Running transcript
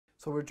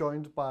So we're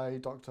joined by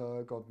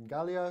Dr. Gauden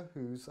Galea,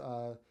 who's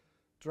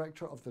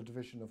Director of the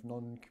Division of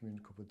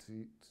Noncommunicable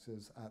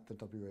Diseases at the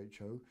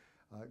WHO.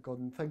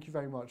 Gauden, thank you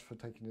very much for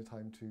taking the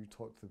time to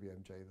talk to the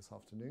BMJ this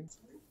afternoon.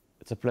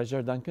 It's a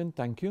pleasure, Duncan.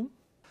 Thank you.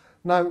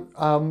 Now,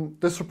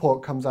 this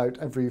report comes out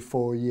every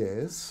 4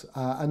 years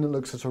and it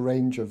looks at a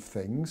range of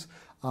things,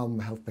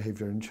 health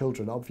behaviour in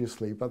children,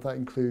 obviously, but that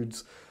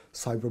includes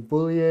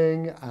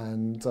cyberbullying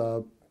and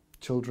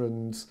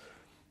children's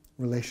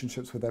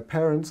relationships with their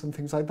parents and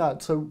things like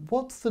that. So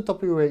what's the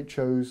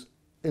WHO's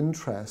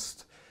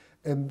interest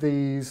in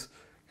these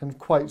kind of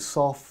quite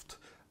soft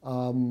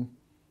health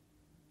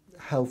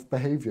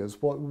behaviours?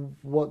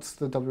 What's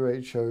the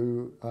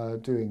WHO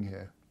doing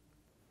here?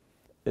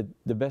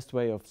 The best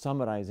way of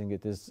summarizing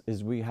it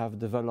is we have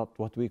developed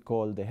what we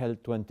call the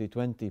Health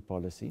 2020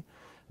 policy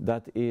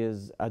that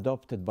is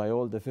adopted by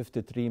all the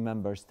 53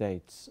 member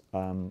states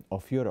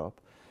of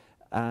Europe.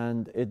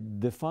 And it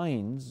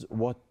defines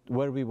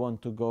where we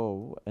want to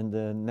go in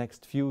the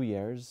next few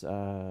years.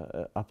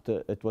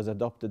 It was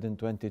adopted in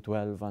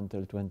 2012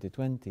 until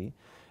 2020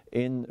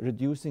 in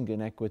reducing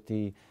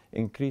inequity,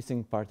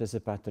 increasing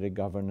participatory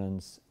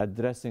governance,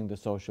 addressing the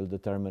social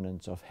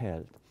determinants of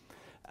health.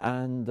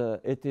 And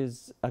it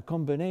is a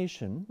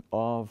combination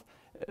of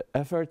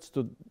efforts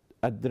to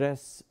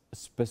address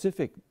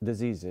specific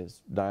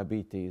diseases,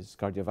 diabetes,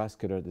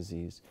 cardiovascular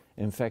disease,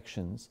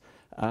 infections,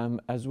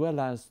 as well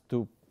as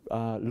to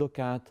look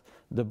at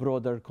the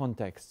broader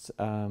contexts,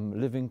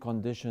 living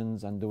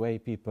conditions and the way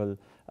people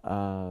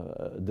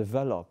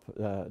develop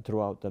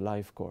throughout the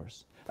life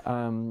course.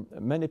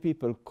 Many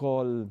people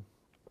call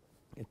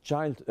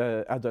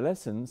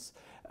adolescence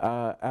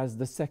as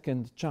the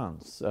second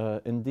chance.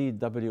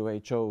 Indeed,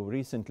 WHO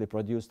recently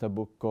produced a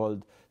book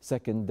called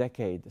Second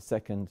Decade,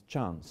 Second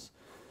Chance.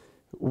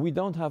 We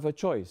don't have a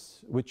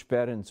choice which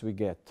parents we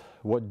get,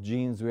 what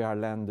genes we are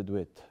landed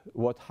with,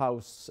 what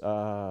house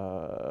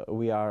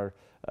we are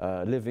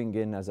living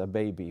in as a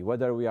baby,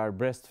 whether we are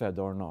breastfed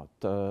or not,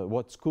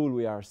 what school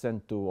we are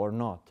sent to or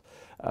not.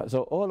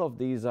 So all of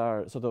these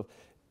are sort of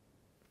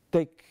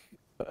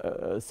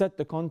set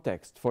the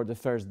context for the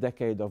first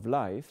decade of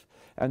life.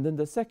 And in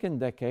the second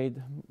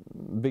decade,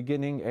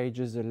 beginning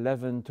ages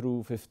 11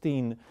 through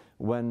 15,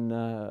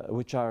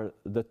 which are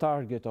the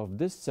target of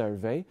this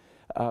survey,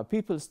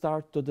 people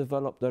start to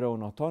develop their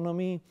own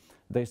autonomy,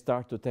 they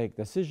start to take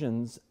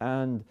decisions,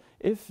 and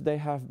if they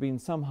have been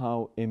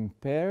somehow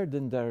impaired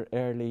in their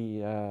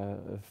early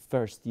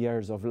first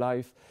years of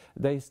life,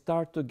 they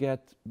start to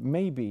get,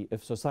 maybe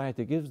if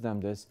society gives them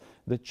this,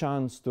 the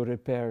chance to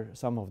repair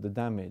some of the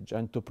damage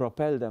and to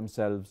propel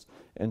themselves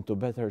into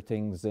better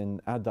things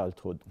in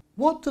adulthood.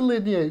 What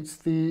delineates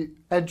the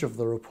edge of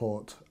the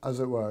report, as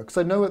it were? Because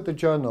I know at the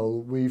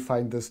journal we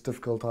find this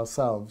difficult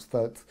ourselves,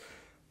 that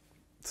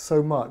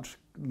so much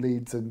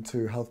leads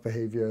into health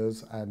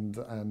behaviours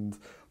and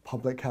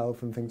public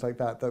health and things like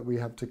that, that we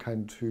have to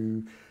kind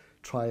of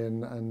try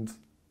and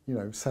you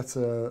know, set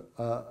a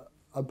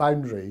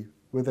boundary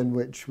within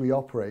which we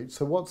operate.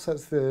 So what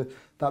sets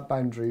that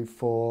boundary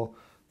for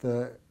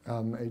the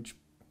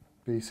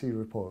HBC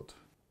report?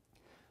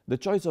 The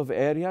choice of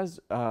areas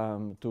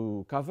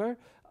to cover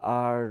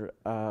are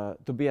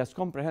to be as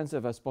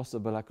comprehensive as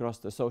possible across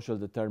the social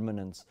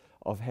determinants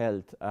of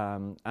health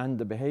and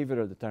the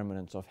behavioral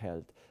determinants of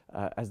health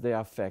as they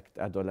affect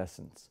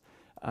adolescents.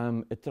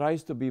 It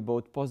tries to be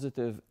both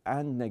positive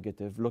and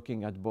negative,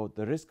 looking at both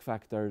the risk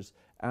factors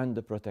and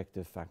the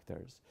protective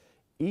factors.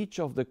 Each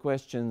of the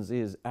questions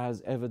is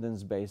as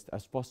evidence-based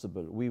as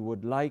possible. We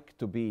would like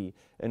to be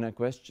in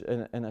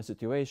a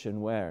situation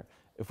where,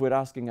 if we're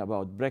asking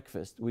about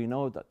breakfast, we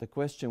know that the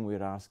question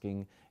we're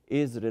asking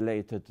is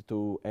related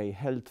to a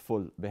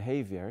healthful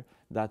behavior,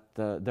 that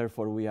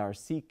therefore we are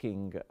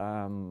seeking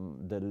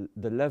the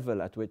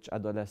level at which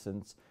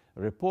adolescents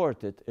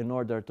report it in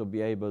order to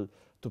be able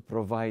to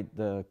provide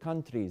the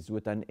countries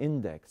with an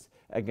index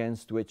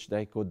against which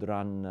they could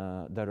run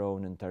their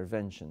own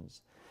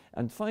interventions.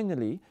 And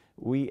finally,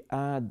 we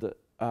add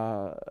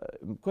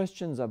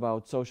questions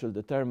about social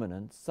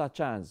determinants, such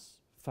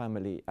as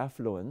family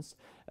affluence,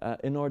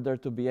 in order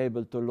to be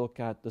able to look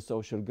at the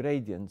social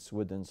gradients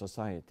within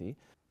society.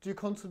 Do you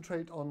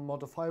concentrate on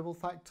modifiable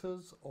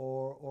factors,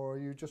 or are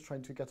you just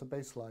trying to get a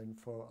baseline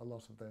for a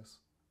lot of this?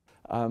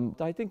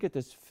 I think it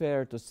is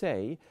fair to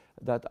say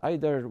that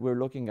either we're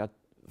looking at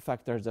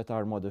factors that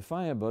are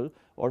modifiable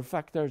or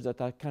factors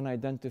that can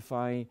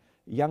identify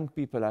young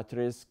people at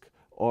risk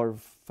or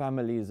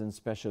families in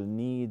special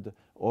need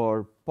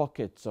or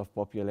pockets of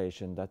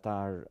population that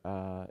are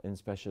in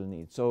special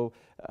need. So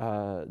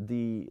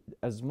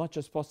as much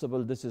as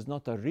possible, this is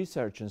not a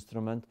research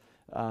instrument,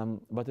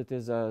 but it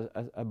is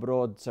a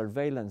broad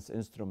surveillance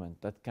instrument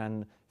that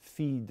can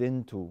feed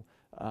into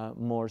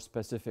more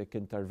specific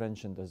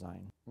intervention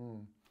design.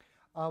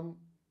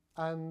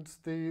 And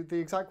the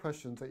exact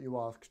questions that you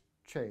ask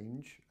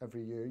change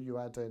every year. You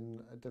add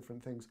in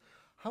different things.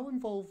 How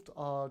involved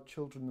are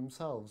children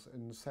themselves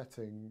in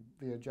setting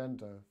the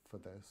agenda for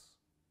this?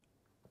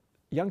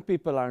 Young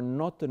people are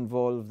not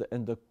involved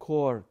in the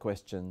core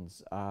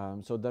questions.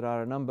 So there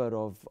are a number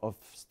of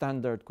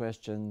standard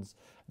questions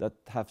that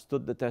have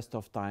stood the test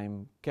of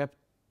time, kept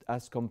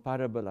as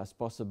comparable as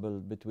possible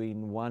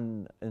between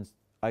one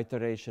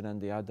iteration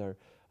and the other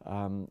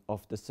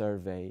of the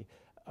survey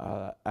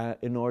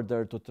in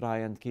order to try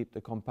and keep the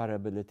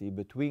comparability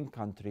between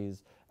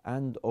countries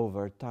and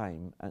over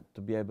time, and to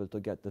be able to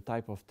get the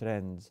type of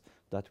trends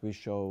that we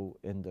show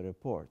in the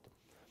report.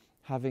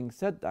 Having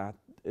said that,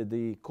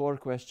 the core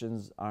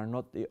questions are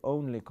not the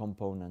only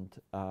component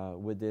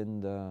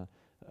within the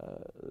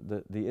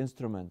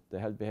instrument, the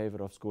health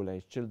behavior of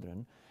school-age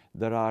children.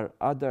 There are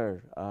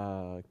other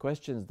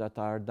questions that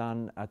are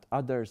done at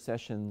other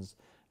sessions,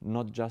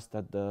 not just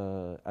at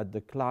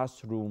the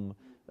classroom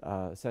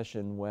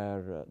session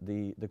where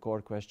the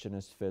core question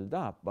is filled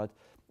up, but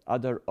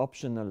other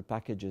optional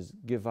packages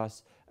give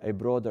us a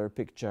broader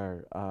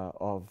picture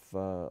of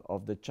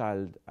the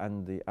child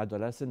and the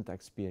adolescent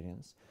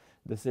experience.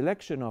 The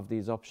selection of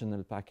these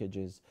optional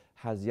packages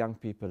has young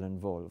people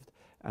involved,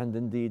 and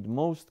indeed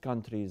most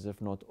countries,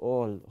 if not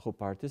all, who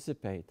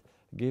participate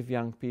give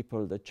young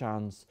people the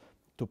chance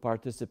to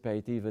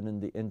participate even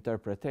in the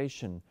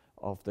interpretation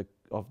of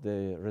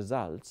the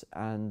results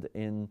and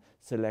in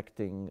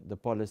selecting the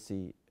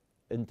policy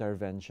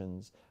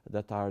interventions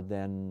that are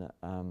then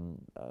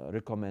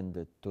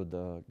recommended to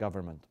the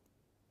government.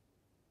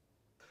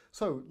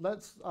 So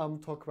let's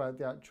talk about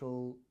the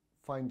actual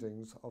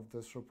findings of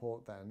this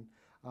report then.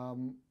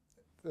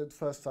 It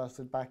first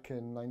started back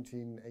in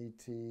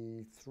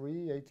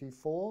 1983,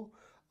 84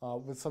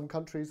 with some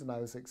countries, and now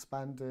has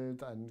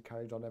expanded and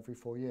carried on every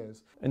 4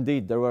 years.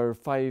 Indeed, there were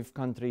 5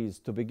 countries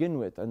to begin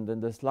with, and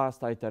in this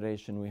last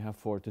iteration we have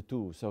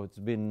 42. So it's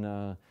been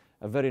a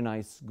very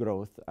nice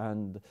growth,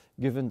 and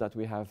given that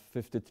we have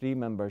 53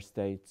 member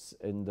states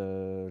in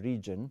the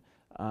region,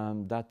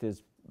 that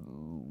is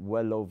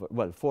well over,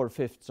 well,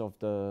 4/5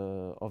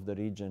 of the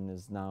region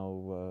is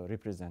now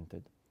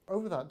represented.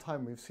 Over that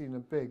time, we've seen a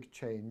big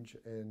change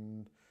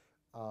in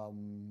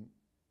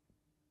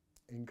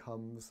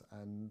incomes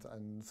and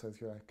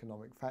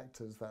socioeconomic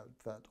factors that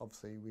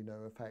obviously we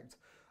know affect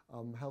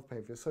health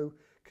behaviour. So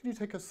can you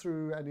take us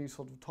through any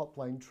sort of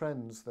top-line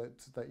trends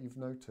that you've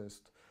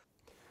noticed?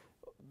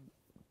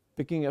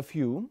 Picking a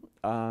few,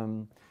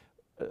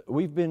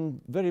 we've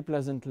been very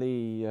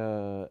pleasantly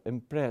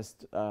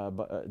impressed,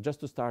 just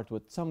to start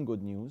with some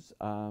good news.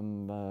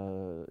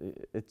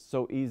 It's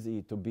so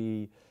easy to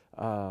be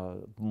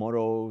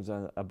morose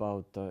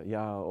about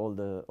all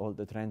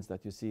the trends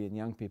that you see in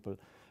young people.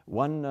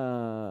 One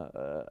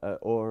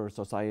or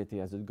society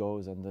as it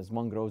goes, and as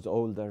one grows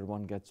older,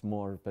 one gets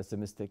more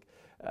pessimistic.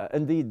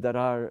 Indeed, there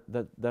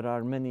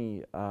are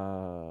many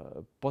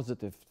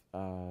positive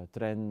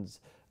trends.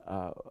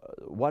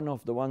 One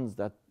of the ones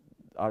that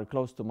are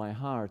close to my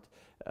heart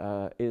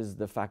is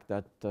the fact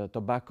that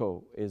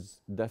tobacco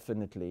is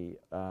definitely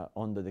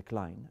on the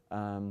decline.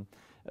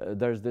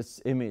 There's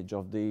this image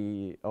of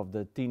the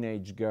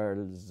teenage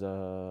girls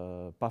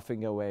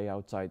puffing away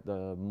outside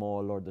the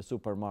mall or the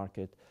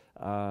supermarket,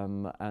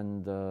 and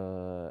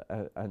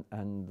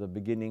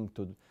beginning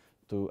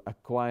to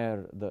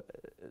acquire the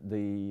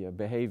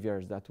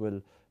behaviors that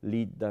will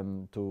lead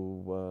them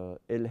to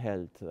ill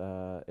health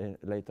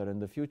later in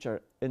the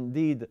future.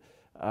 Indeed,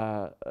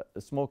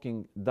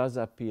 smoking does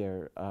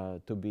appear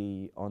to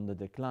be on the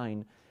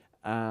decline.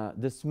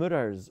 This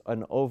mirrors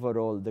an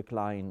overall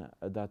decline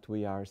that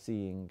we are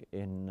seeing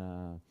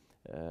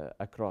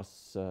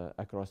across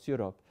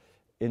Europe.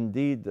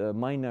 Indeed,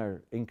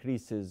 minor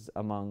increases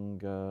among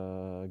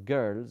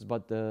girls,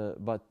 but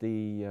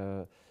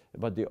the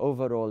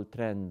overall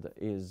trend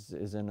is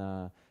in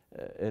a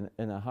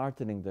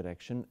heartening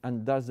direction,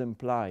 and does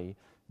imply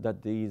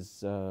that the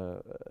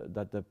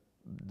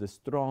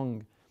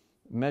strong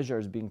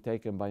measures being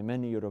taken by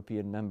many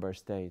European member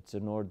states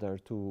in order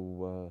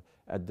to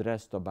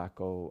address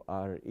tobacco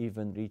are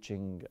even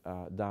reaching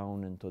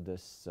down into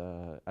this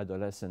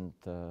adolescent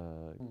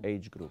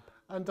age group.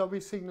 And are we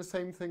seeing the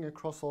same thing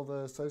across all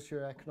the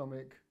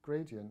socioeconomic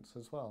gradients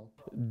as well?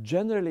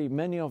 Generally,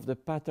 many of the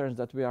patterns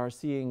that we are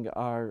seeing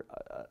are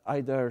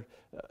either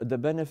the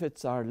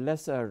benefits are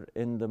lesser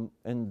in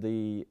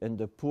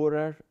the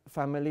poorer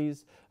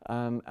families,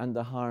 and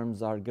the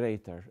harms are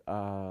greater.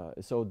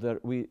 So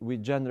we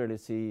generally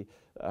see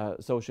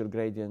social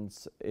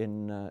gradients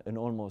in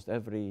almost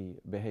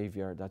every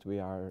behavior that we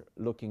are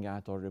looking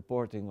at or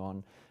reporting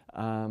on.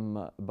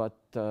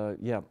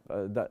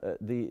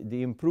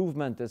 The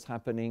improvement is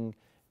happening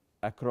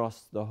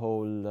across the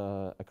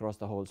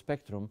whole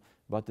spectrum,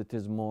 but it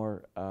is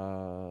more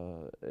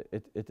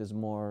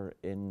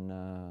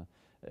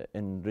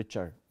in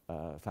richer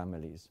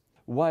families.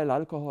 While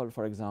alcohol,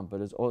 for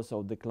example, is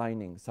also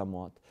declining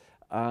somewhat,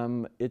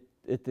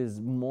 it is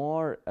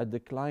more a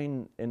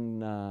decline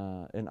in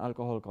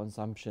alcohol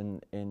consumption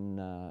in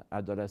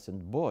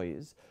adolescent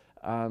boys,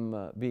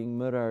 being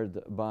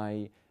mirrored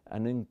by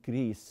an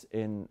increase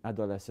in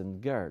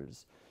adolescent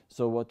girls.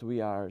 So what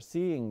we are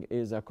seeing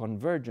is a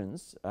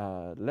convergence,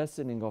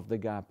 lessening of the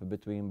gap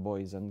between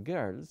boys and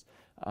girls,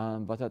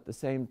 but at the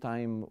same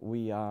time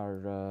we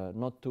are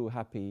not too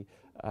happy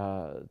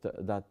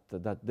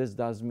that this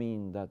does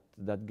mean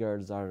that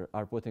girls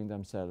are putting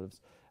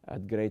themselves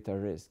at greater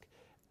risk.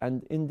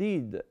 And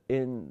indeed,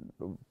 in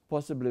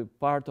possibly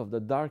part of the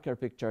darker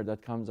picture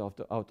that comes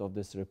out of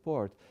this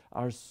report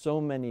are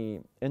so many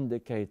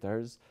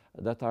indicators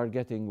that are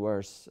getting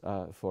worse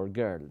for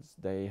girls.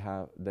 They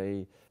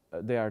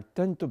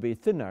tend to be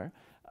thinner,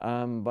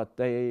 but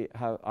they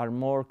are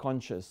more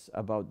conscious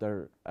about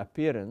their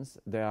appearance.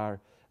 They are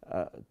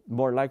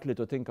more likely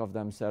to think of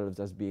themselves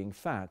as being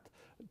fat,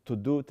 to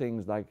do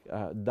things like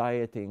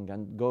dieting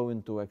and go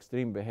into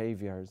extreme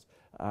behaviors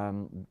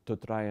to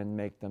try and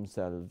make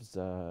themselves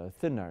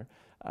thinner.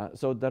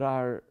 So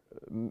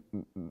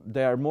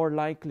they are more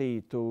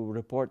likely to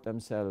report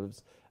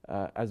themselves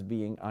as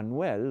being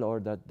unwell,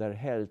 or that their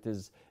health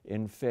is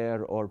in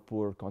fair or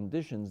poor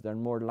conditions. They're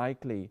more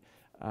likely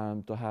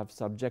to have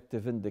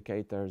subjective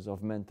indicators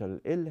of mental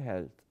ill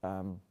health,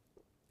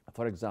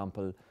 for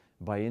example,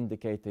 by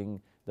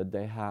indicating that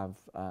they have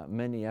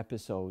many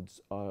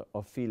episodes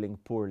of feeling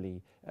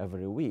poorly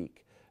every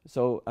week.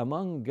 So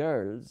among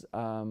girls,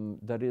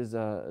 there is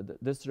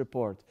this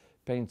report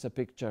paints a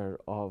picture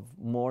of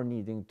more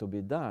needing to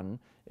be done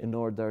in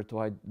order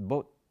to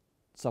both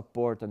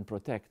support and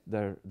protect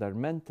their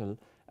mental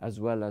as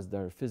well as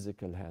their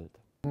physical health.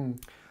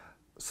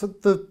 So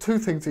the two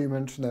things that you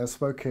mentioned there,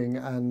 smoking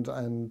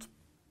and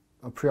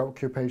a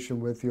preoccupation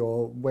with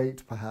your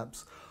weight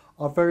perhaps,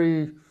 are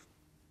very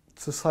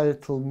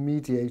societal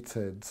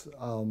mediated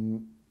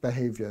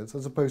behaviours,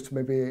 as opposed to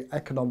maybe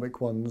economic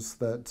ones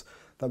that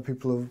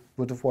people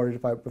would have worried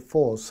about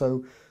before.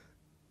 So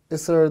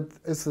is there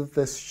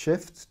this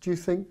shift, do you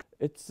think?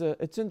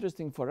 It's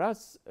interesting for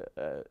us.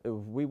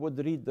 We would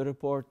read the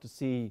report to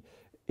see,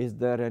 is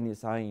there any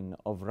sign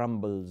of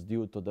rumbles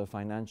due to the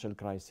financial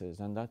crisis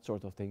and that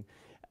sort of thing.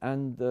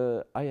 And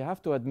I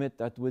have to admit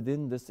that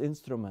within this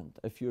instrument,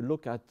 if you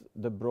look at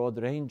the broad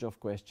range of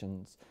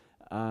questions,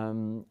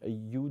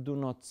 you do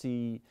not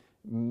see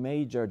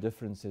major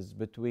differences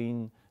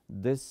between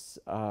this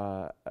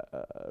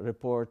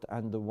report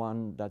and the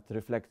one that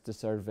reflects the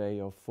survey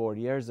of 4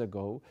 years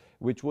ago,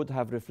 which would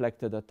have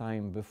reflected a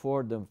time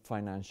before the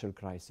financial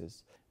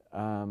crisis.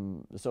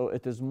 So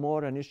it is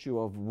more an issue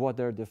of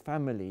whether the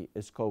family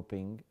is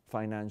coping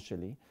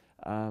financially,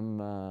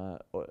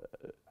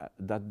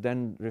 that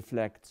then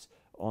reflects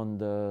on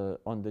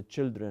the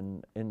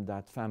children in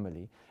that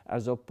family,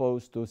 as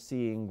opposed to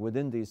seeing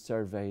within these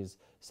surveys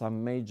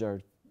some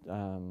major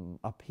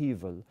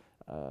upheaval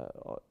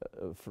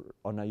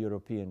on a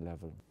European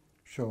level.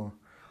 Sure.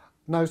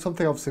 Now,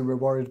 something obviously we're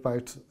worried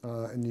about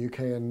in the UK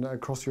and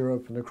across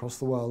Europe and across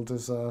the world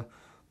is the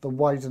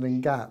widening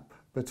gap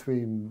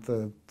between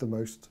the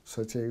most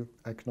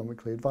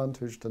socioeconomically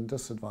advantaged and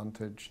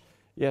disadvantaged.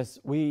 Yes,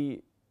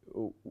 we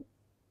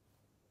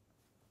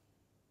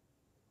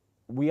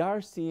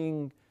are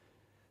seeing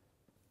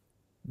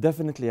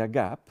definitely a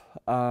gap,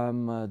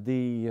 and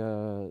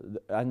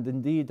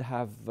indeed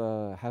have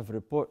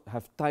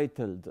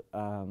titled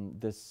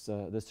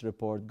this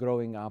report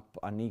 "Growing Up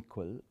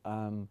Unequal,"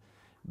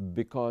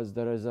 because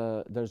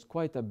there's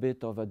quite a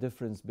bit of a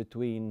difference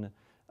between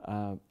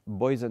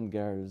boys and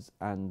girls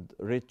and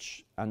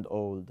rich and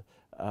old,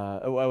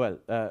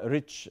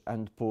 rich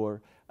and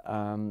poor,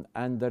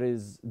 and there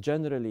is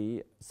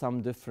generally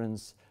some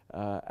difference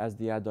as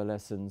the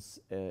adolescents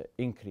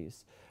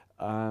increase.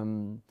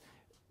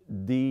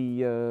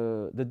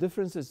 The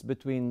differences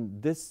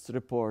between this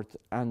report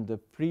and the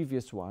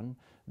previous one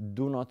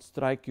do not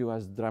strike you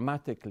as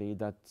dramatically,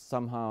 that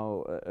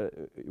somehow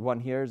one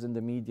hears in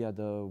the media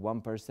the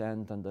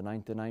 1% and the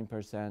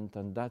 99%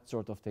 and that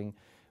sort of thing.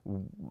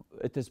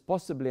 It is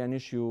possibly an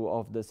issue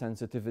of the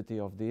sensitivity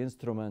of the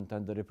instrument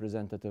and the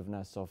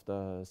representativeness of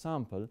the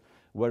sample,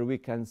 where we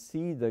can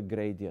see the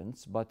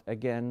gradients, but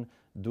again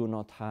do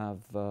not have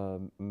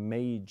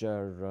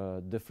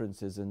major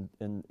differences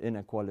in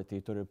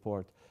inequality to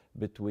report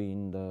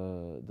between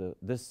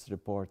this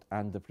report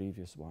and the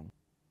previous one.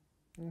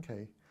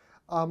 Okay.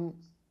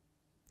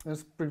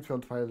 This brings me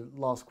on to my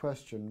last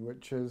question,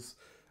 which is,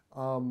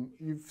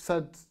 you've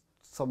said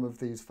some of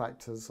these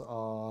factors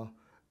are,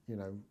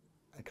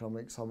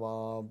 economic, some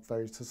are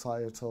very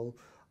societal,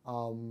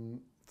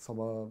 some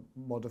are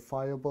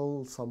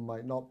modifiable, some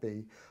might not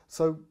be.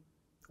 So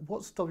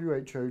what's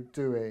WHO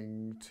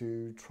doing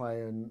to try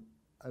and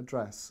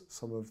address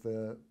some of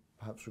the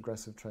perhaps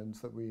regressive trends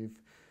that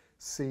we've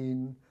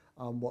seen?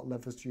 What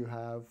levers do you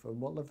have,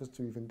 and what levers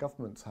do even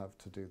governments have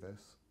to do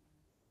this?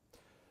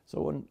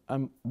 So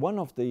one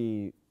of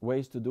the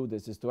ways to do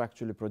this is to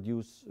actually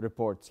produce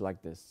reports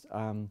like this,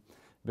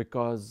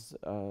 because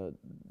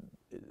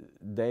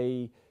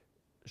they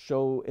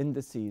show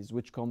indices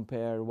which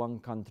compare one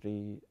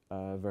country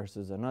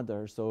versus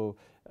another. So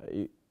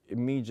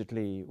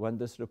immediately when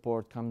this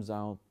report comes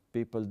out,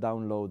 people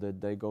download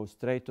it, they go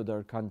straight to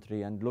their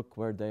country and look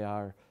where they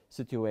are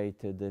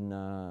situated in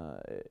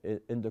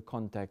the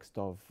context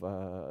of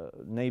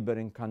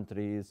neighboring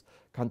countries,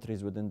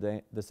 countries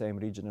within the same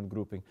regional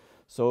grouping.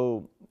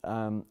 So,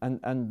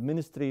 and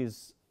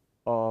ministries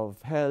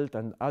of health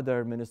and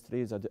other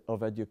ministries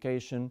of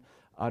education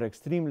are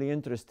extremely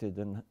interested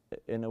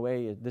in a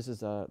way, this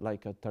is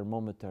like a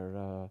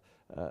thermometer,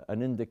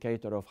 an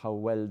indicator of how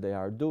well they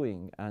are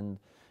doing. And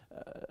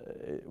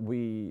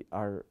we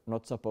are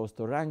not supposed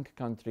to rank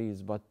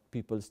countries, but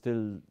people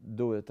still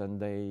do it,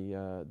 and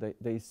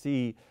they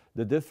see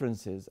the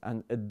differences,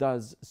 and it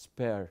does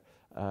spare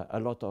a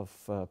lot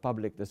of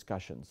public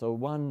discussion. So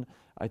one,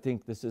 I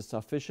think this is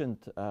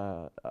sufficient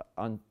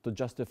to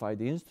justify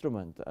the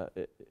instrument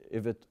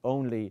if it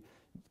only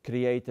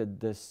created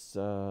this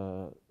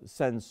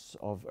sense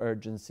of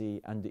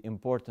urgency and the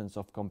importance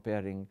of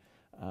comparing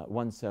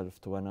oneself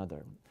to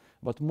another.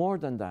 But more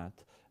than that,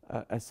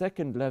 a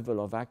second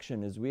level of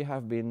action is we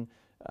have been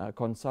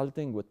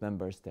consulting with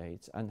member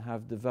states and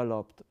have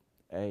developed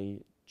a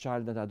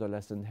child and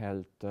adolescent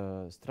health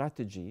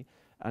strategy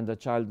and a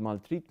child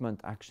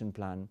maltreatment action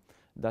plan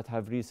that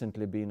have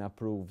recently been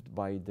approved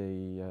by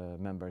the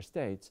member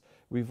states.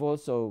 We've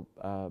also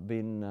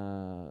been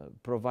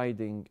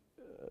providing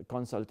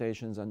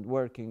consultations and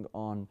working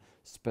on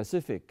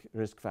specific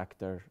risk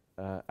factor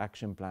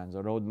action plans,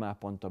 a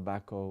roadmap on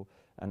tobacco,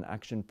 an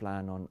action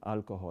plan on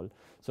alcohol.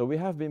 So we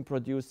have been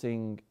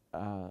producing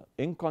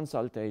in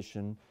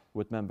consultation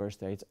with member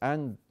states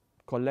and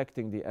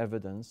collecting the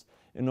evidence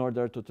in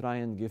order to try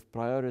and give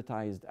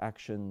prioritized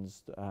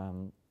actions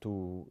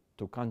to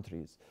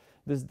countries.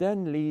 This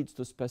then leads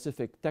to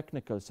specific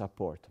technical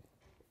support.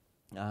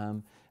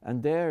 And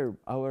there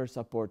our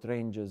support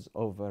ranges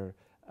over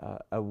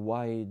a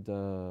wide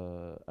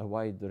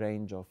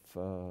range of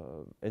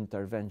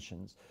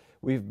interventions.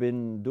 We've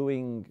been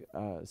doing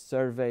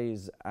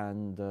surveys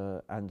and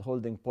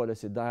holding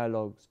policy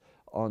dialogues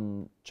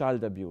on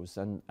child abuse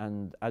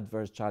and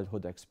adverse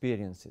childhood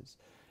experiences.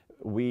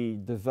 We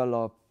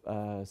develop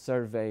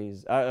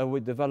surveys, we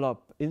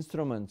develop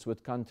instruments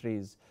with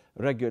countries,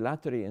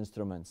 regulatory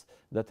instruments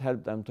that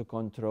help them to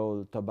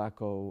control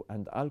tobacco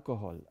and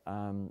alcohol.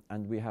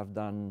 And we have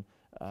done,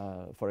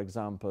 for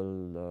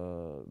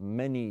example,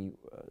 many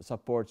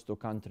supports to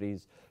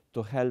countries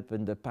to help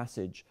in the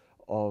passage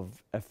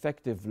of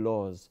effective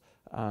laws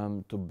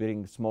to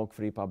bring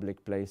smoke-free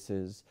public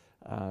places,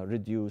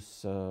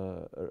 reduce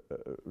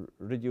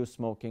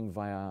smoking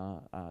via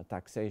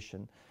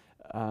taxation.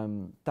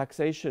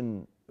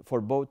 Taxation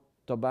for both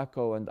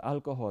tobacco and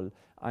alcohol,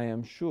 I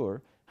am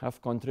sure,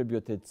 have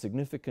contributed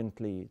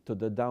significantly to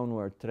the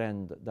downward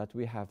trend that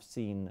we have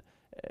seen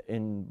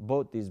in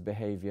both these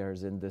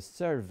behaviors in this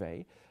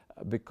survey,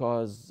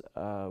 because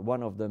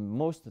one of the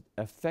most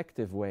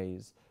effective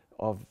ways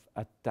of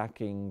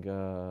attacking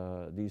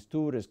these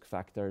two risk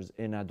factors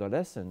in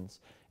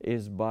adolescents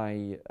is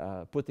by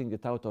putting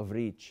it out of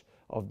reach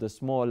of the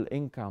small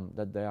income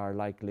that they are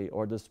likely,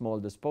 or the small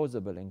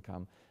disposable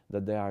income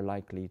that they are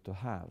likely to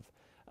have.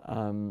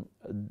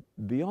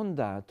 Beyond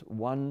that,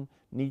 one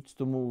needs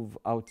to move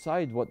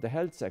outside what the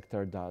health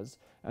sector does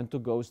and to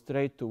go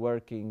straight to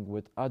working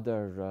with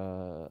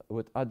other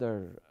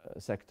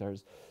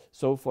sectors.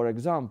 So, for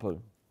example,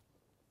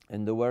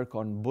 in the work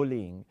on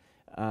bullying,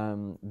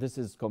 this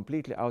is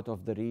completely out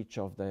of the reach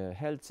of the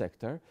health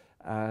sector,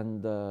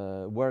 and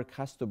work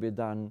has to be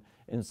done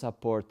in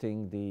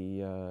supporting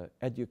the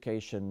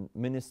education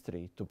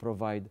ministry to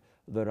provide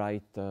the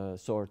right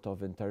sort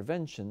of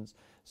interventions.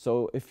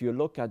 So if you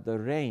look at the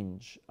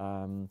range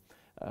of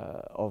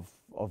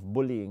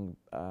bullying,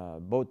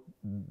 both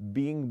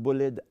being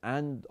bullied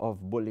and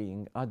of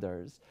bullying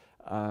others,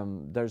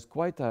 there's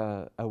quite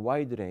a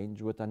wide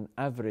range with an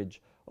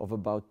average of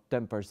about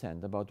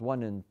 10%. About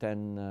 1 in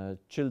 10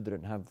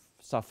 children have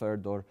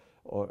suffered or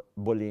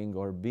bullying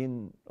or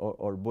been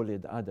or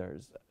bullied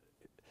others.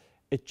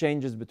 It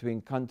changes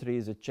between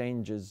countries, it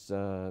changes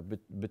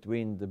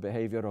between the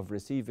behavior of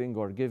receiving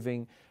or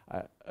giving.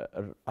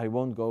 I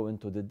won't go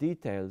into the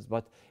details,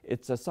 but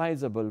it's a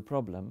sizable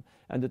problem,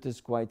 and it is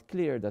quite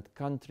clear that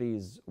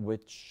countries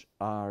which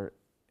are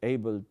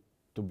able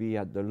to be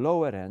at the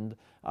lower end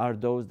are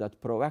those that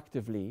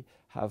proactively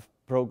have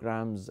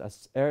programs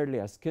as early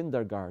as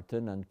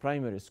kindergarten and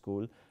primary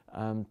school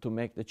to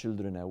make the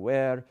children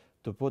aware,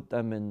 to put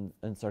them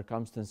in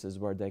circumstances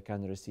where they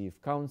can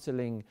receive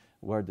counseling,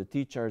 where the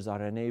teachers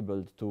are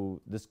enabled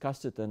to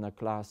discuss it in a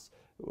class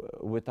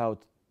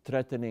without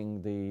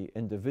threatening the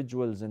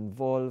individuals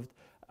involved,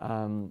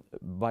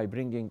 by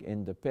bringing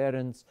in the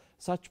parents.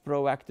 Such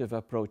proactive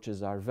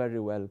approaches are very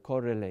well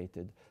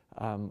correlated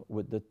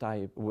with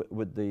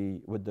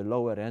the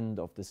lower end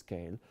of the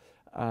scale.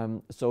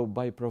 So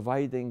by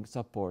providing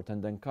support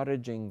and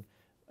encouraging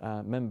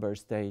member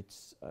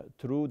states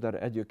through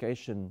their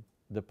education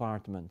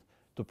department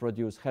to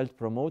produce health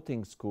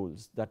promoting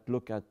schools that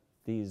look at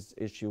these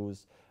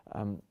issues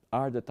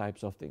are the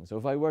types of things. So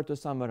if I were to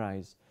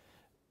summarize,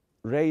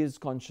 raise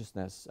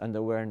consciousness and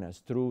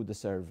awareness through the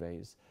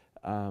surveys,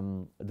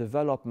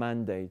 develop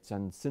mandates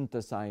and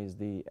synthesize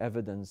the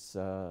evidence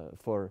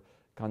for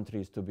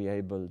countries to be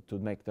able to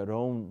make their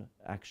own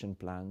action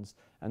plans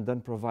and then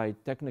provide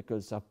technical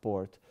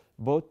support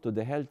both to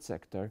the health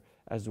sector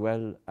as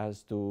well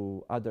as to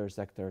other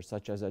sectors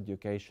such as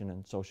education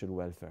and social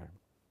welfare.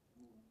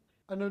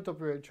 I know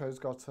WHO has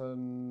got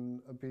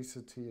an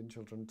obesity in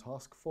children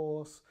task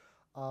force,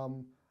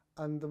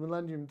 and the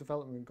Millennium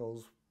Development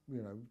Goals,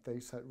 you know, they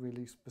set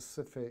really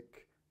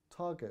specific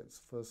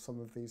targets for some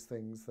of these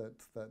things that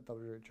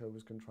WHO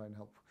was going to try and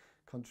help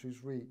countries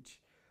reach.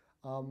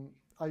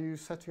 Are you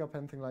setting up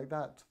anything like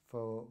that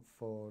for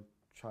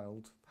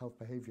child health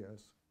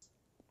behaviours?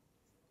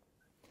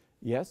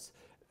 Yes,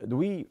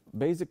 we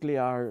basically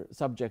are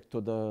subject to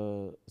the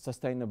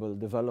Sustainable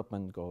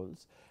Development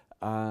Goals.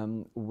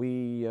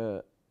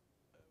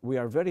 We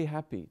are very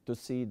happy to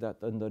see that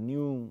in the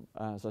new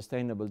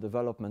Sustainable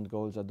Development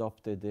Goals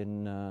adopted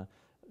in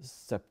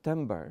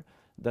September,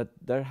 that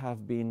there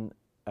have been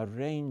a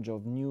range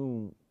of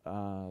new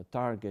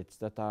targets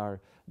that are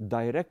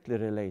directly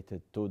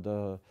related to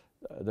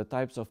the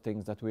types of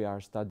things that we are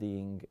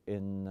studying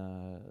in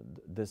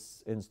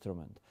this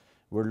instrument.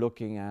 We're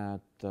looking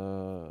at,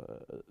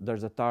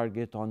 there's a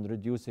target on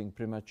reducing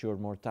premature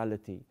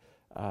mortality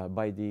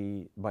by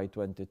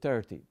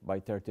 2030, by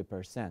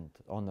 30%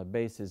 on a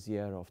basis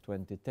year of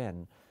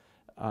 2010.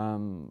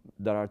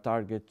 There are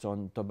targets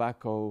on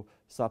tobacco,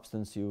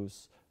 substance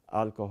use,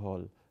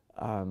 alcohol,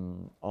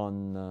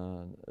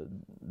 on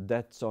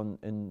deaths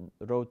in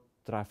road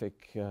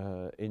traffic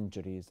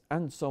injuries,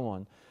 and so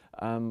on.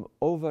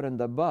 Over and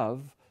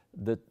above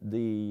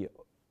the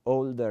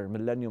older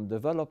Millennium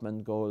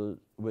Development Goal,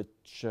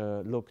 which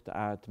looked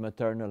at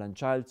maternal and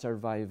child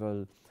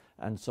survival,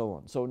 and so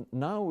on. So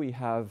now we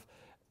have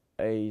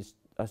a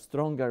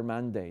stronger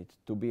mandate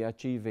to be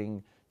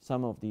achieving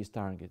some of these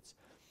targets.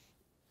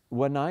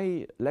 When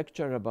I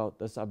lecture about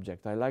the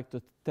subject, I like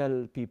to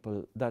tell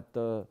people that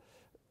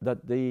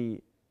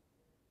the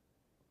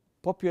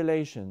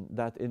population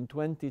that in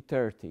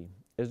 2030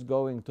 is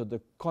going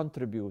to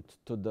contribute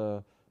to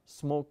the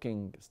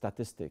smoking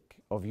statistic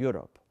of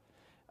Europe,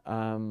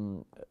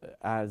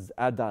 as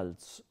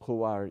adults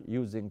who are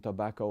using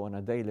tobacco on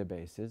a daily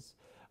basis,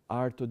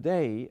 are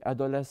today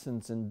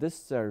adolescents in this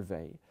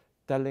survey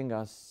telling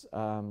us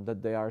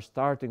that they are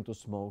starting to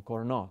smoke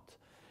or not.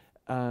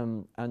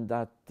 And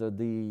that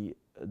the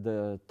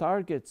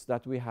targets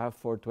that we have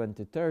for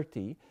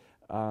 2030,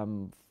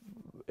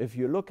 if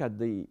you look at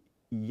the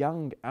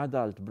young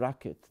adult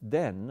bracket,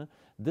 then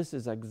this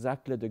is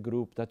exactly the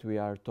group that we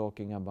are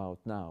talking about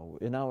now.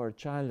 In our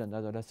child and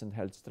adolescent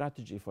health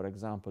strategy, for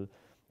example,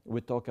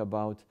 we talk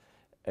about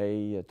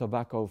a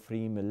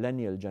tobacco-free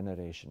millennial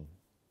generation.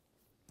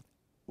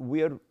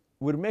 We're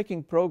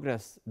making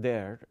progress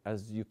there,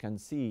 as you can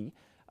see,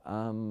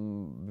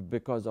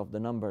 because of the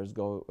numbers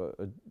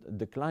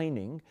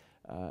declining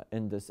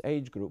in this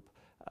age group.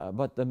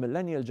 But the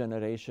millennial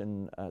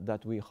generation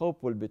that we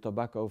hope will be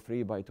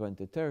tobacco-free by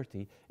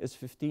 2030 is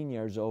 15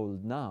 years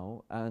old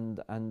now,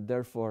 and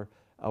therefore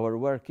our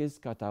work is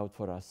cut out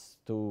for us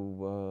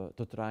to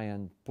try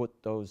and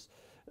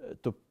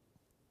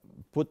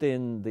put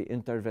in the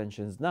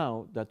interventions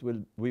now that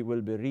we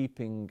will be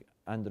reaping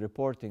and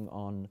reporting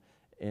on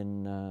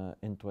in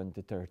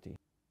 2030.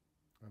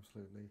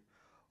 Absolutely.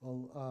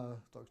 Well,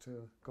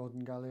 Dr.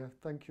 Gauden Galea,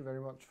 thank you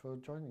very much for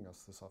joining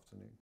us this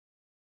afternoon.